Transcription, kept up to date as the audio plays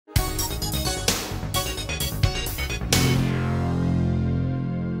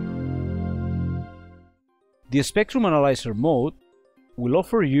The Spectrum Analyzer mode will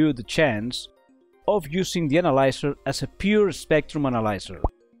offer you the chance of using the analyzer as a pure spectrum analyzer,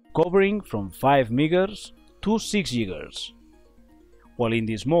 covering from 5 MHz to 6 GHz. While in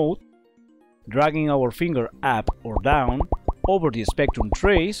this mode, dragging our finger up or down over the spectrum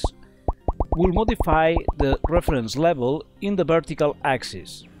trace will modify the reference level in the vertical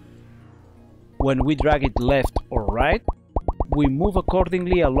axis. When we drag it left or right, we move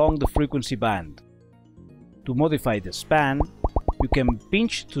accordingly along the frequency band. To modify the span, you can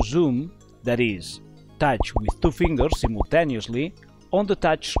pinch to zoom, that is, touch with 2 fingers simultaneously on the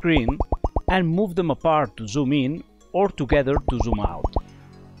touch screen and move them apart to zoom in or together to zoom out.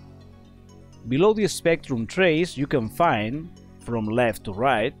 Below the spectrum trace you can find, from left to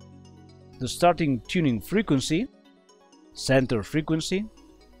right, the starting tuning frequency, center frequency,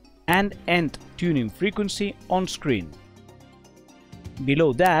 and end tuning frequency on screen.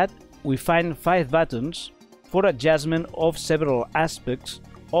 Below that we find 5 buttons for adjustment of several aspects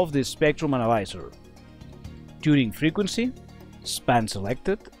of the spectrum analyzer: tuning frequency, span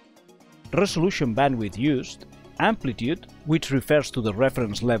selected, resolution bandwidth used, amplitude, which refers to the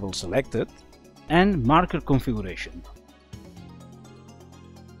reference level selected, and marker configuration.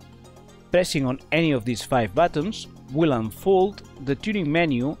 Pressing on any of these 5 buttons will unfold the tuning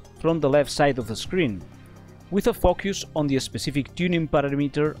menu from the left side of the screen, with a focus on the specific tuning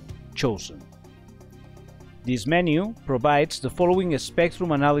parameter chosen. This menu provides the following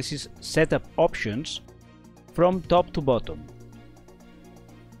spectrum analysis setup options from top to bottom.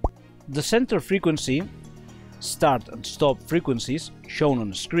 The center frequency, start and stop frequencies shown on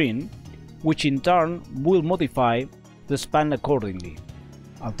the screen, which in turn will modify the span accordingly.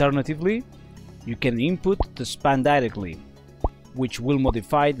 Alternatively, you can input the span directly, which will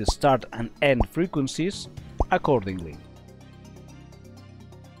modify the start and end frequencies accordingly.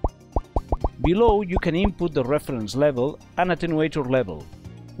 Below you can input the reference level and attenuator level,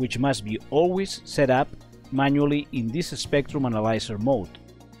 which must be always set up manually in this spectrum analyzer mode.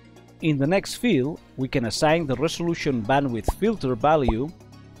 In the next field we can assign the resolution bandwidth filter value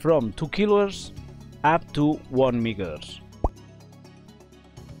from 2 kHz up to 1 MHz.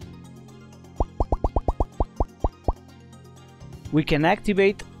 We can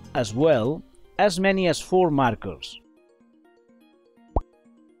activate as well as many as 4 markers.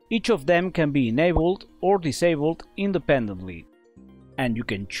 Each of them can be enabled or disabled independently, and you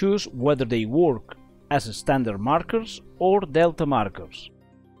can choose whether they work as standard markers or delta markers.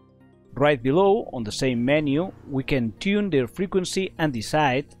 Right below, on the same menu, we can tune their frequency and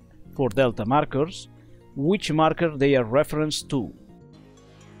decide, for delta markers, which marker they are referenced to.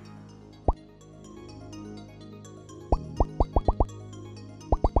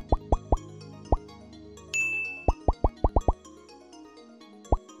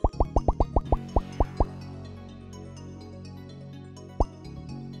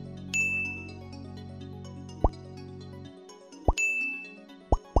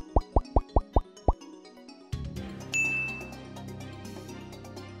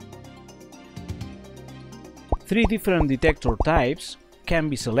 Three different detector types can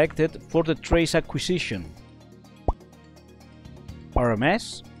be selected for the trace acquisition: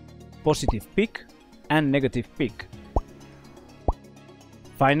 RMS, positive peak, and negative peak.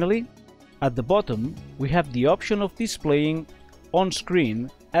 Finally, at the bottom we have the option of displaying on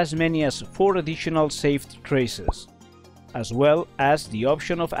screen as many as 4 additional saved traces, as well as the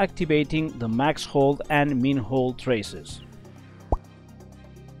option of activating the max hold and min hold traces.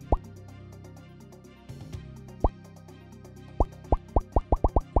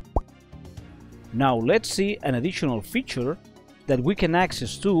 Now let's see an additional feature that we can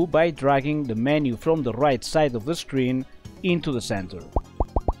access to by dragging the menu from the right side of the screen into the center.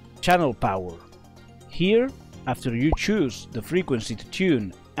 Channel power. Here, after you choose the frequency to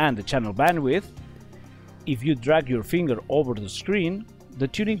tune and the channel bandwidth, if you drag your finger over the screen, the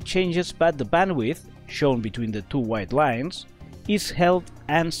tuning changes, but the bandwidth, shown between the 2 white lines, is held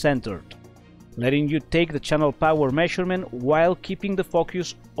and centered, letting you take the channel power measurement while keeping the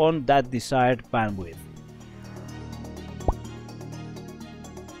focus on that desired bandwidth.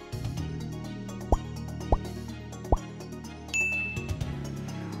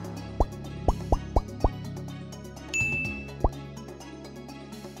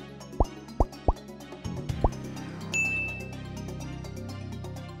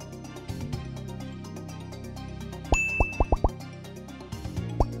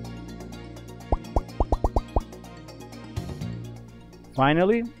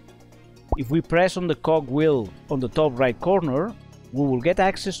 Finally, if we press on the cog wheel on the top right corner, we will get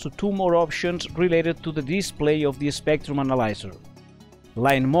access to 2 more options related to the display of the spectrum analyzer: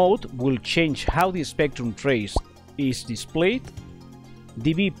 Line mode will change how the spectrum trace is displayed.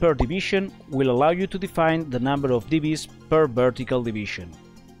 dB per division will allow you to define the number of dBs per vertical division.